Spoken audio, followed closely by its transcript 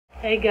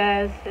Hey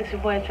guys, it's your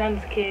boy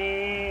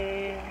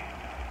Tranzking,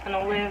 and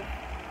I'm with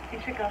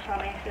It's your girl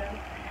Charnation.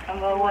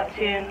 and we're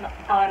watching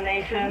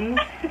Ournationzzz.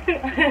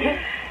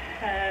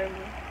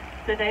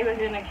 Today we're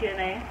doing a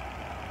Q&A.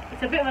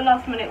 It's a bit of a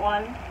last minute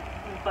one.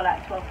 We've got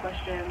like 12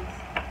 questions,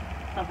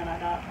 something like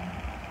that.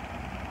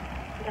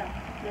 Yeah,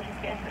 let's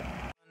just get into it.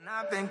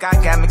 I think I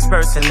got mixed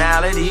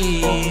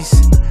personalities.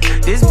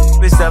 This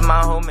is up my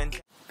home and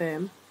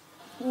Bam.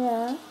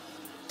 Yeah.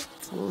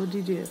 What would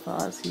you do if I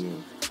asked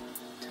you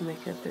to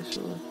make it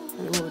official?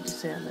 And what would you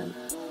say and then?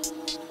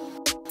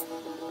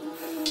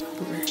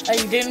 Are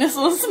you doing this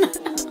on Snap?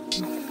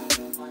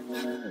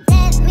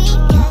 Let me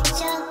catch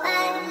your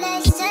vibe,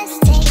 let's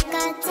just take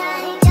our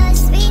time,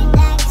 just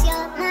relax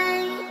your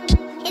mind.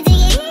 It's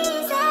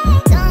easy,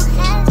 don't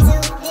have to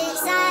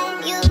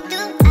decide. You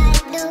do, I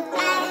do,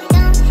 I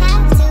don't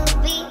have to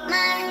be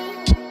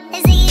mine.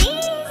 It's easy,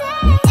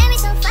 tell me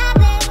so far,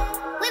 babe.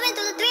 We've been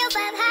through the 305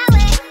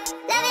 highway,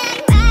 loving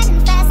like riding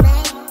fast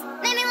lane.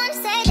 Made me wanna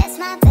say that's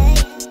my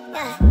babe,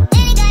 yeah.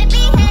 Then it gotta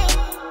be, hey,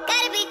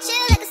 gotta be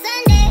chill like a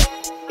Sunday.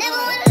 Never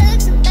wanna look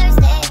too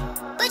thirsty,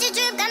 but your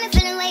drip got me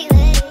feeling way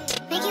ready.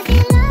 Make you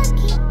feel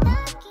lucky,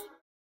 lucky.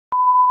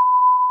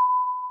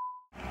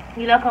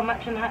 You like our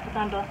matching hat,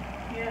 kinda?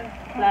 Yeah.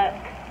 Like,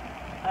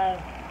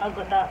 I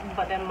got that,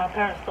 but then my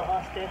parents got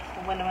asked this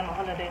when they went on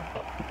holiday.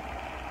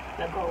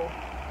 Like, go.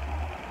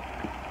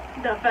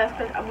 The first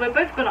question, we're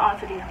both going to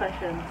answer these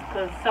questions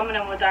because some of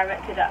them were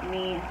directed at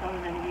me and some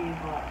of them you,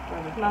 but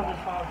whatever. Another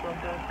song for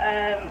good.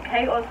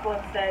 Kate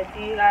Osborne said, do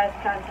you guys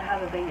plan to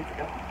have a baby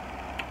together?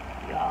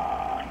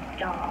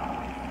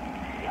 Yeah.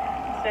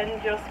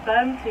 Send your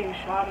sperm to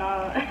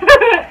Shana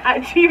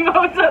at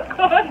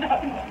gmail.com. No,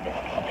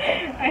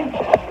 I'm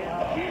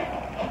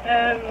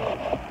joking.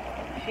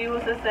 She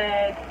also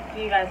said,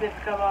 do you guys live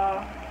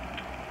together?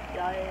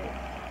 Yeah.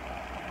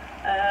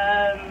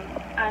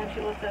 And she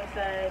also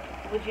said,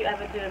 would you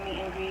ever do a meet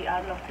and greet?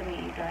 I'd love to meet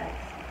you guys.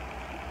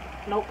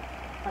 Nope.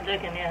 I'm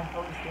joking, yeah,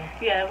 obviously.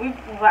 Yeah, we've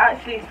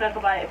actually spoke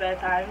about it bare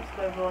times,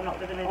 whether or not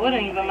we're gonna. I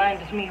wouldn't even mind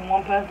just meeting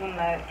one person,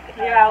 like,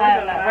 Yeah, I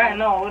wouldn't like mind. right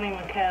now I wouldn't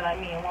even care, like,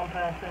 meeting one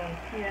person.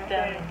 Yeah,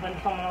 Then same. when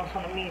someone else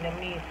wanna meet, then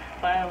meet.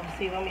 But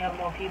obviously when we have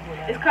more people,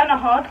 then It's kind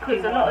of hard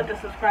because a Yeah. lot of the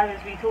subscribers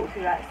we talk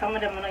to, like some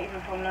of them are not even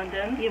from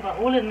London. yeah, but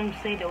all of them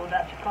say they would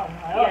actually come.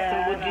 I asked Yeah,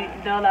 them, I would you?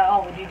 know. They were like, oh,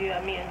 would you do a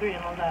meet and greet?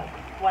 And I was like,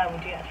 why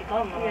would you actually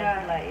come? And I Yeah.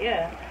 was like,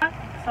 yeah.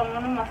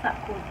 Someone on my Snap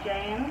called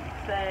Jane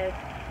said,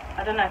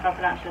 I don't know if I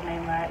pronounced your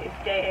name right, it's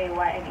Jayne.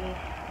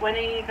 When are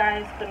you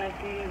guys gonna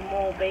do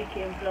more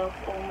baking vlogs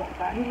or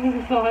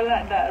mukbang? So I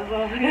like that as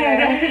well.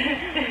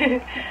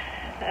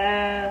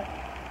 Yeah.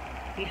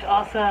 You should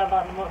ask her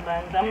about the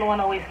mukbangs. I'm the one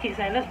who always keeps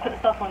saying, let's put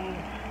stuff on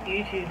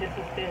YouTube, this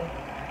is this.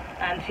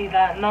 And she's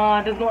like,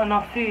 nah, there's not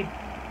enough food.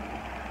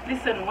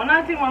 Listen, when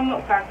I do my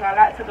mukbangs, I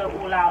like to go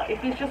all out.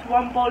 If it's just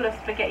one bowl of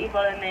spaghetti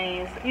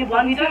bolognese, Yeah, but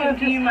one we don't of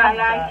just you might have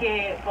like that.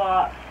 it,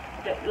 but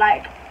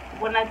like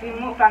when I do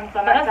mukbangs,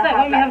 I But like that's to like have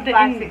when we like have the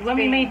 5, 6 when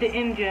we made the things.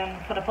 Indian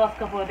for the past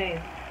couple of days.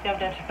 We have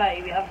the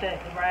chapati, we have the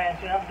rice,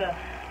 we have the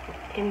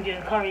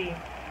Indian curry.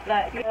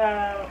 Like,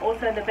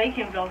 Also the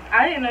baking vlogs.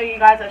 I didn't know you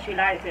guys actually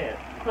liked it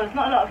because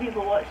not a lot of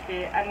people watched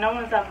it, and no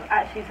one's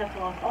actually said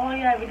to us, "Oh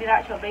yeah, I really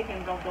liked your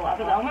baking vlogs" or because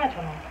whatever. on my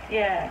channel.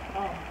 Yeah.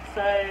 Oh.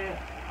 So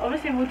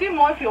obviously we'll do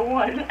more if you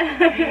want.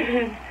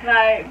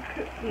 Like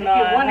if you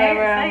want it,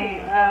 say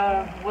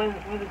it. was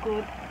it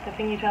good? The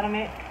thing you trying to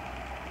make?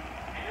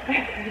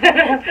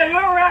 The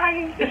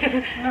meringue.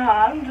 No,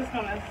 I'm just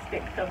gonna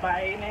stick to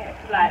buying it.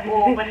 Like,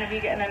 or whenever you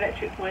get an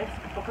electric whisk,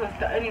 because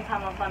the only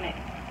time I've done it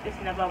is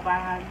never by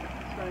hand.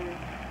 So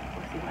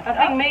obviously messed I it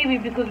think up. maybe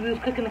because we was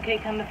cooking the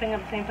cake and the thing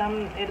at the same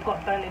time, it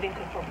got burnt, it didn't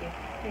cook properly.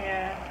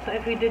 Yeah. So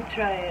if we did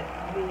try it,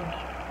 we would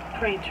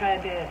try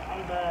it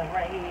on the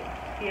right heat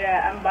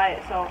Yeah, and by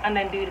itself. and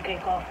then do the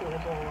cake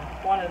afterwards or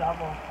one or the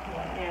other.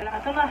 Yeah. I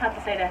don't know how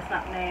to say their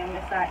Snap name.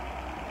 It's like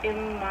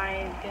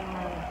Imogen.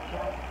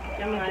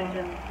 I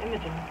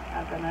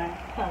don't know.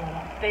 Something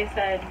like that. They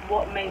said,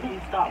 what made you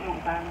start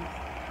mukbangs?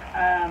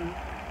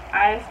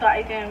 I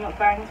started doing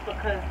mukbangs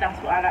because that's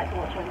what I like to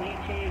watch on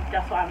YouTube.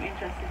 That's what I'm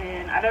interested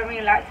in. I don't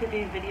really like to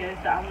do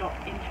videos that I'm not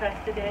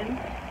interested in.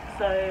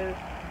 So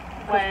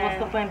Because what's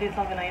the point doing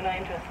something that you're not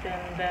interested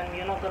in, then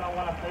you're not going to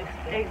want to post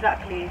it.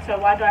 Exactly. So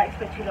why do I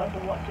expect you lot to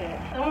watch it?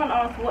 Someone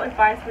asked, what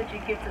advice would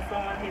you give to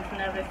someone who's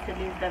nervous to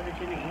lose their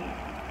virginity?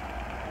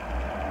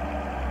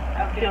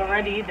 If you're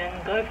ready, then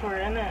go for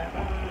it, innit?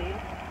 Obviously.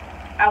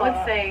 I would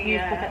say,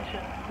 use yeah.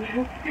 protection.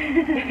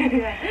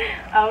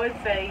 I would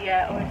say,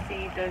 yeah,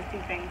 obviously those two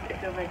things. If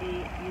you're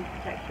ready, use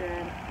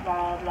protection,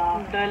 blah,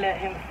 blah. Don't let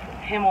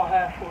him or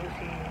her force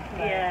you.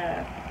 Like,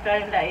 Yeah,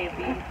 don't let it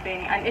be a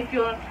thing. And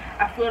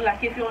I feel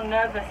like if you're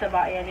nervous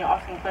about it and you're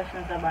asking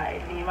questions about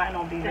it, then you might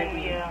not be then,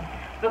 ready. yeah.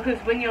 Because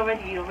when you're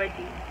ready, you're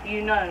ready.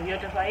 You know, you're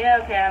just like, yeah,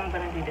 okay, I'm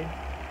gonna do this.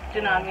 Do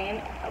you know what I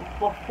mean?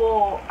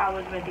 Before I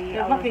was ready,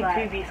 There's I was nothing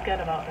like, to be scared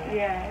about, though.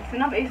 yeah,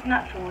 it's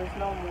natural, it's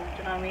normal. Do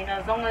you know what I mean?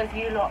 As long as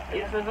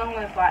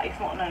like it's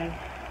not no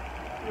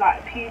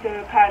like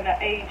pedo kind of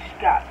age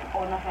gap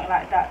or nothing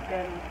like that,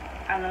 then,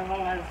 and as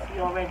long as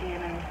you're ready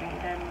and everything,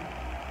 then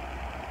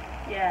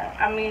Yeah,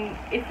 I mean,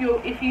 if you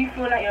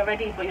feel like you're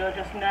ready but you're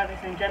just nervous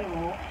in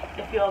general,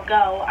 if you're a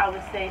girl, I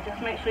would say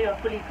just make sure you're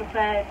fully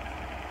prepared.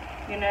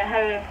 You know,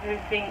 have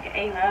everything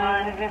A1.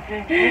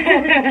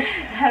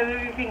 Have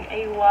everything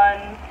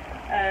A1.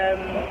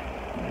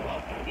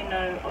 You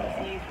know,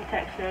 obviously use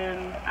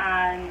protection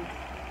and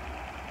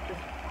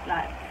just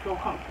like feel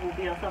comfortable,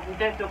 be yourself. If you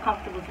don't feel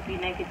comfortable to be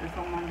naked with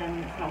someone, then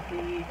it's not for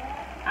you,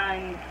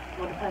 and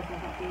well, the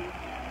person's not for you.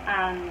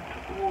 And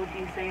what would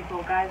you say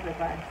for guys'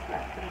 advice,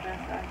 like for the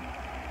best guys?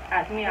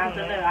 Like me, I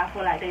don't know. I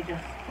feel like they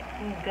just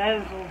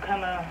guys will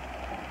kind of,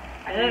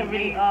 they don't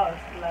really ask,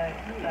 like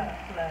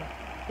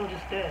they'll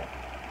just do it.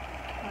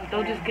 Okay.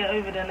 They'll just get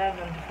over their nerves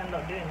and just end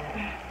up doing it.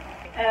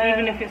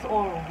 Even if it's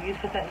oral, use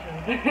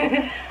protection.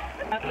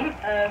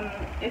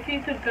 If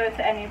you could go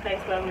to any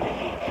place, where would it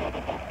be?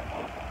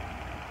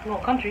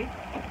 What country?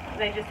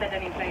 They just said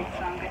any place,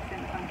 so I'm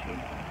guessing the country. I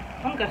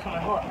want to go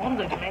somewhere hot. I want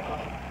to go to Jamaica.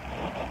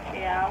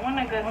 Yeah, I want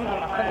to go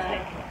somewhere. I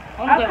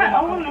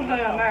want to go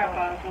to America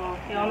as well.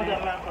 Yeah, I want to go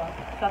to America.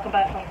 So I can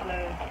buy some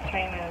clothes,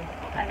 trainers.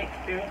 And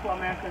experience what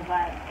America's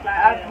like.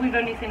 We've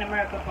only seen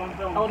America from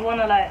films. I would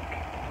want to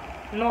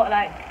not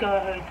go a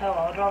hotel.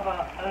 I would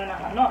rather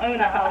not own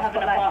a house, have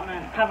an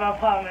apartment. Have an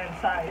apartment,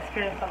 so I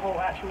experience the whole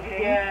actual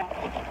thing. Yeah.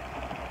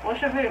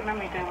 What's your favourite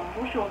memory, Damon?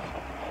 What's yours?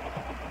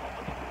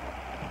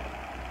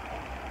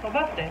 My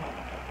birthday.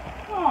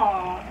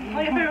 Oh,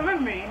 your favourite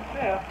memory?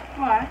 Yeah.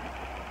 Why?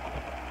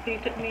 So you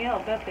took me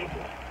out bad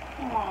places.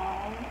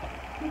 Oh,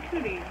 you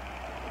truly.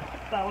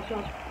 But what's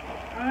yours?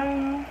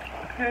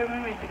 Favorite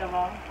memory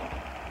together.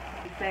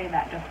 You say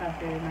that the first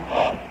day we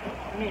met.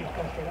 Me, just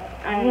gonna say that.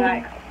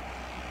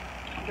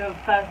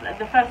 And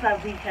the first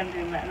weekend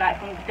we met, like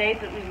from the day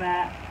that we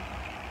met,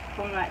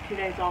 from 2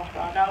 days after,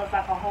 that was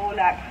like a whole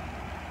a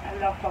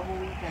love bubble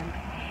weekend.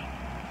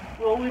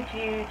 What would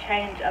you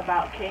change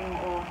about King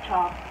or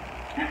Char?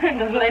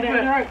 That's what they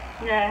put.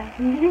 Yeah. I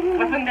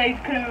think they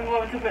couldn't be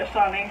bothered to put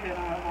Charnation on.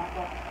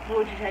 What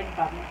would you change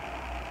about me?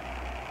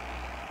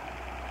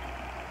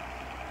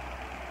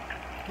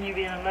 You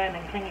being alone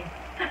and clingy.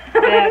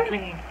 Yeah,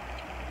 clingy.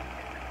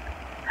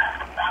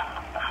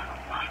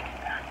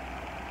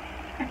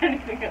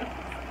 Anything else?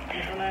 I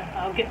don't know.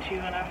 I'll get to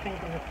you when I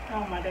think of it.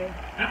 Oh my days.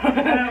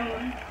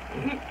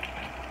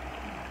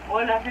 What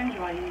did I change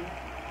about you?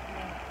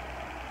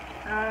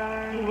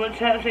 Well,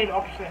 try to say the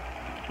opposite.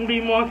 Be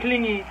more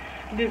clingy.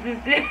 This is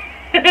this.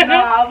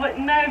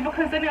 No,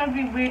 because then it would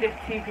be weird if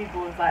two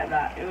people was like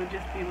that. It would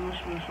just be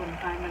mush mush all the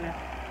time, innit?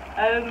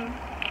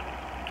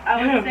 I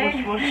would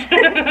say mush.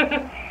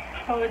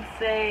 I would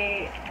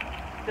say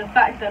the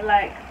fact that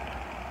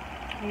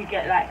you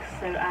get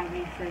so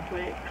angry so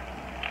quick.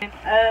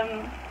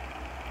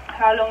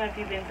 How long have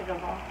you been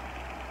together?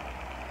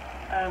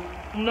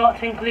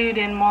 Not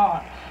including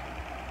March.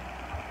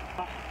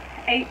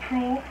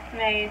 April,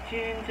 May,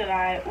 June,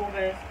 July,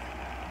 August.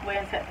 We're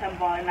in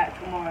September in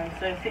tomorrow,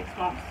 so 6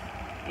 months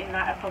in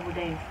a couple of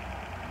days.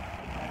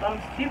 So I'm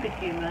stupid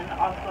human.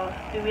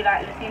 Do we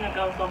like Latina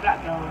girls or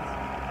black girls? I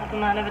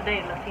don't know, I never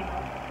dated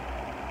Latino.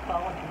 But I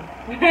want to.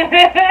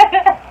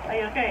 Are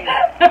you okay?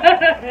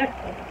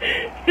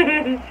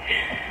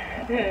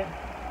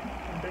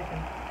 I'm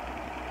breaking.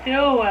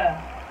 Still,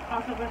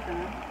 Ask a question.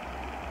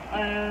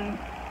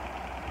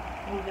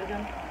 what was it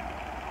again?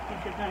 You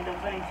should know there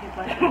was only 2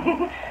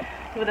 questions.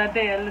 Would I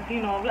date a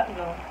Latino or black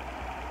girl?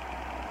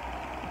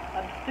 I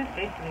did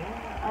basically.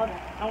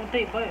 I would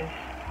date both.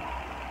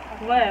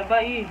 Why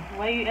about you?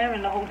 Why are you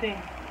airing the whole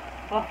thing?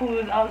 I thought we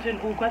was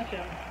answering all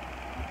questions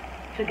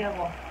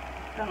together.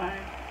 Don't know.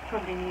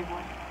 Probably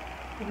neither.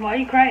 Why are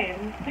you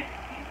crying?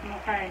 I'm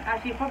not crying.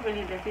 Actually,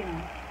 probably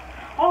Latino.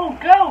 Oh,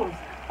 girls!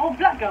 Oh,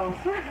 black girls.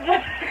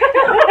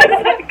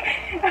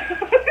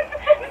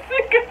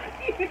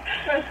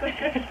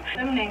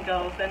 Feminine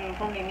girls, then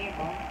probably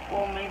neither.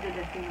 Or maybe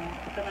Latino.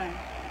 I don't know.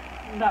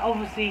 That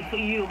obviously for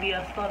you will be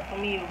a start, for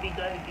me it will be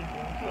girly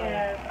people. So.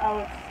 Yeah, I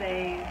would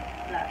say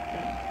black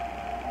girls.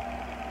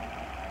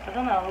 I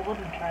don't know, I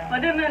wouldn't try.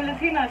 But then the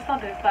Latino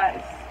studies,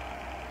 I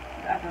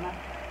don't know.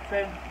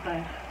 So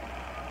both.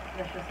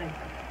 Let's just say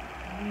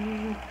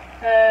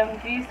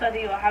both. Do you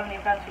study or have any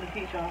plans for the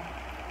future? I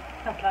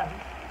have plans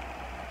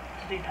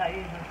to do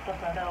tattoos and stuff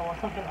like that, or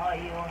something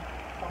arty or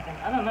something.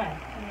 I don't know.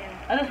 Yeah.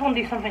 I just want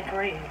to do something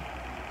creative.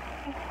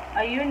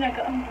 Are you and your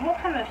what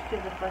kind of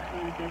stupid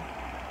question is this?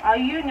 Are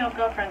you and your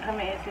girlfriend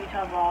committed to each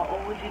other, or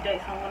would you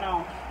date someone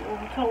else?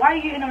 So why are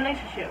you in a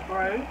relationship,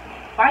 bro?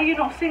 Why are you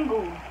not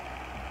single?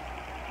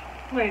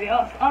 Wait, they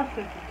asked us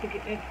to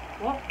get in.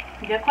 What?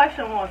 The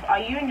question was, are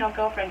you and your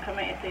girlfriend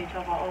committed to each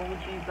other, or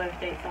would you both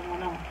date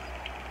someone else?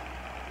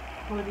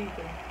 What do you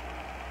say?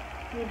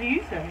 What do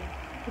you say?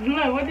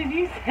 No, what did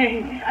you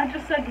say? I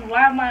just said,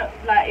 why am I,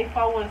 if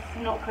I was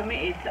not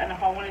committed and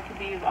if I wanted to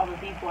be with other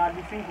people, I'd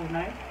be single,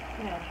 no?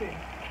 Yeah, true.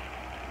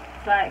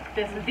 It's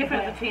there's a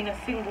difference between a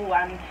single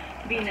and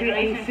being in a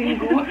relationship.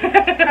 single.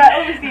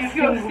 Obviously, if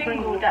you're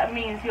single, that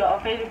means you're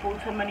available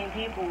to many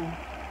people.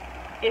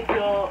 If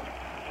you're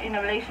in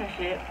a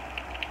relationship,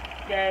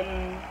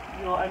 then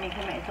you're only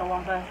committed to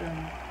one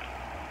person.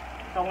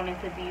 If I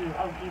wanted to be with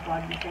other people,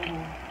 I'd be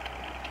single.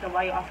 So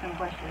why are you asking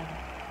questions?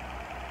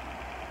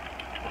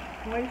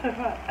 Why are you so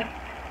fat?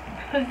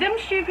 Because them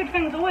stupid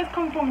things always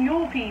come from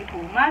your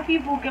people. My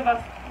people give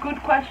us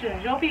good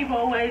questions. Your people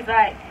always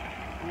like,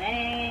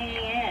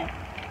 nah.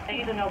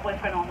 You don't know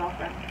boyfriend or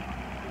girlfriend?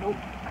 Nope.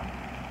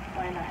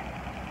 Why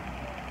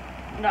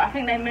not? No, I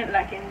think they meant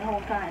like in the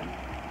whole time.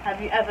 Have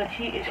you ever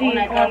cheated on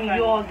a girlfriend? On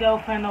your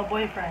girlfriend or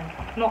boyfriend,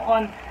 not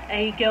on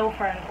a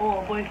girlfriend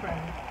or a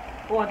boyfriend,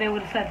 or they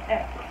would have said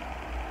ex.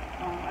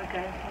 Oh,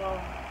 okay.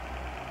 Well,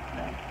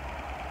 no.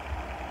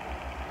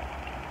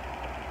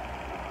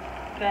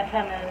 They're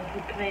trying to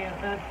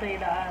say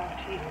that I have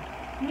cheated.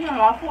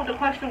 No, I thought the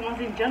question was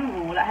in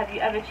general. Like, have you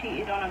ever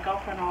cheated on a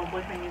girlfriend or a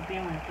boyfriend you've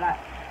been with? Like,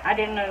 I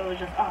didn't know it was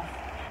just us.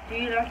 Do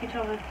you like each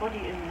other's body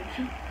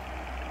image?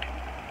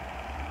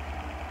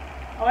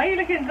 Why are you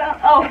looking down?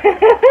 Oh! I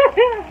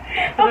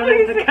thought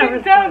you were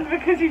looking down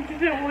because you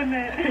didn't want to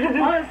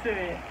answer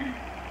it.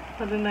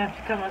 I don't know if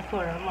you tell my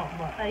story or not,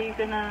 but... Are you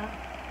gonna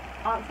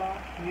answer?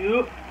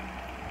 Yup.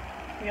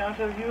 The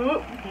answer is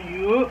yup.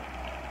 Yup.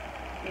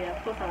 Yeah,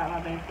 of course I like my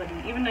baby's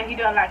body. Even though he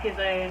don't like his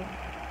own,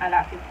 I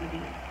like his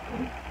body.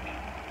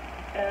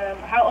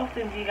 How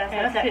often do you guys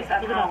have sex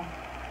and how?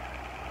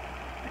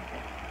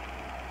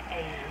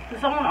 So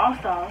someone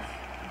asked us,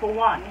 for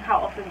one, how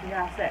often do you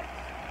have sex?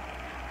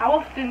 How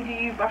often do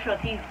you brush your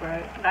teeth,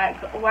 bro? Like,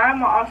 why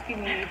am I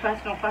asking you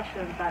personal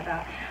questions like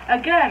that?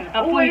 Again,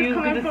 always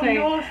coming from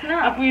your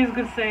snap. I thought you was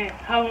going to say,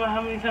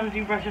 how many times do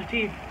you brush your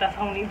teeth? That's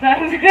how many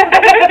times.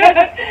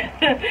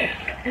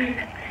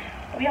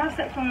 We have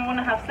sex when we want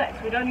to have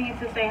sex. We don't need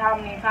to say how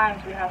many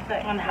times we have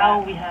sex. And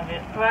how we have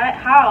it. Right?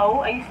 How?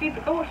 Are you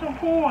stupid? Go watch some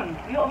porn.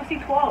 You're obviously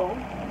 12.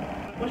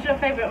 What's your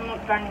favourite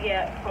mukbang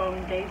yet from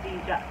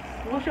Daisy Jax?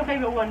 What's your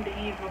favourite one that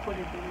you've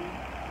recorded with me?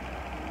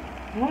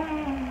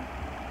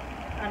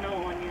 I know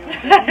one, you know.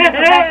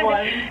 That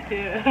one.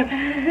 Yeah.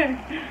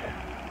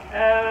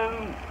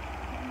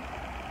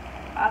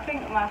 I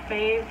think my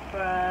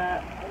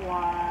favourite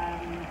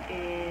one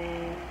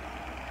is...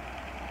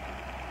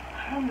 I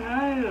don't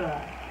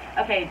know.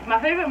 Okay, my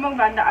favourite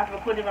mukbang that I've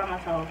recorded by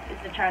myself is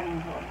the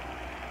Chinese one.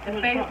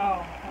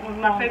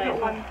 My favourite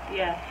one,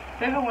 yeah.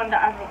 Favourite one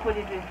that I've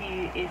recorded with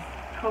you is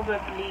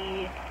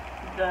probably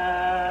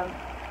the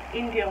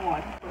Indian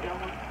one.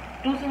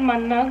 This is my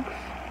nugs.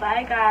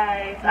 Bye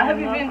guys. I hope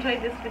you've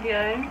enjoyed this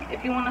video.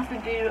 If you want us to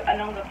do a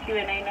longer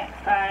Q&A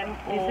next time,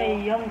 or you say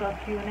younger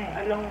Q&A.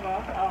 a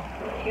longer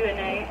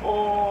Q&A,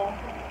 or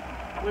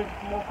with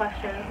more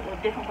questions or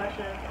different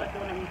questions, or if you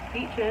want to be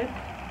featured,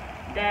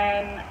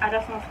 then add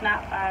us on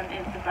Snap and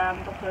Instagram,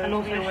 because and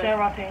also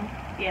share our thing.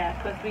 Yeah,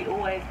 because we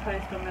always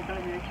post when we're going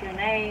to do the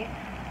Q&A.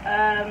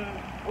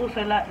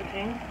 Also like the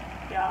thing.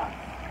 Yeah.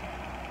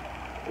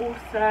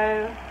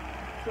 Also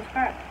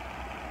subscribe.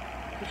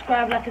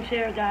 Subscribe, like, and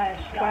share, guys.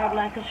 Subscribe,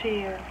 like, and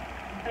share.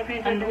 Hope you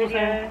enjoyed the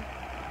video.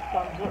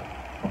 Thumbs up.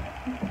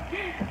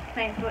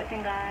 Thanks for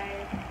watching,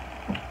 guys.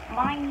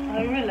 Bye.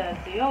 I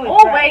realised you always.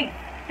 Always.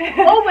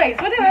 Always.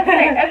 What did I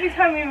say? Every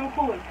time we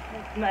record.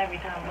 Not every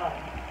time, but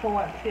for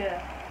once, yeah.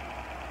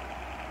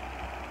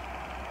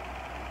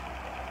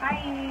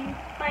 Bye.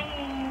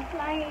 Bye.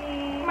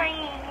 Bye. Bye.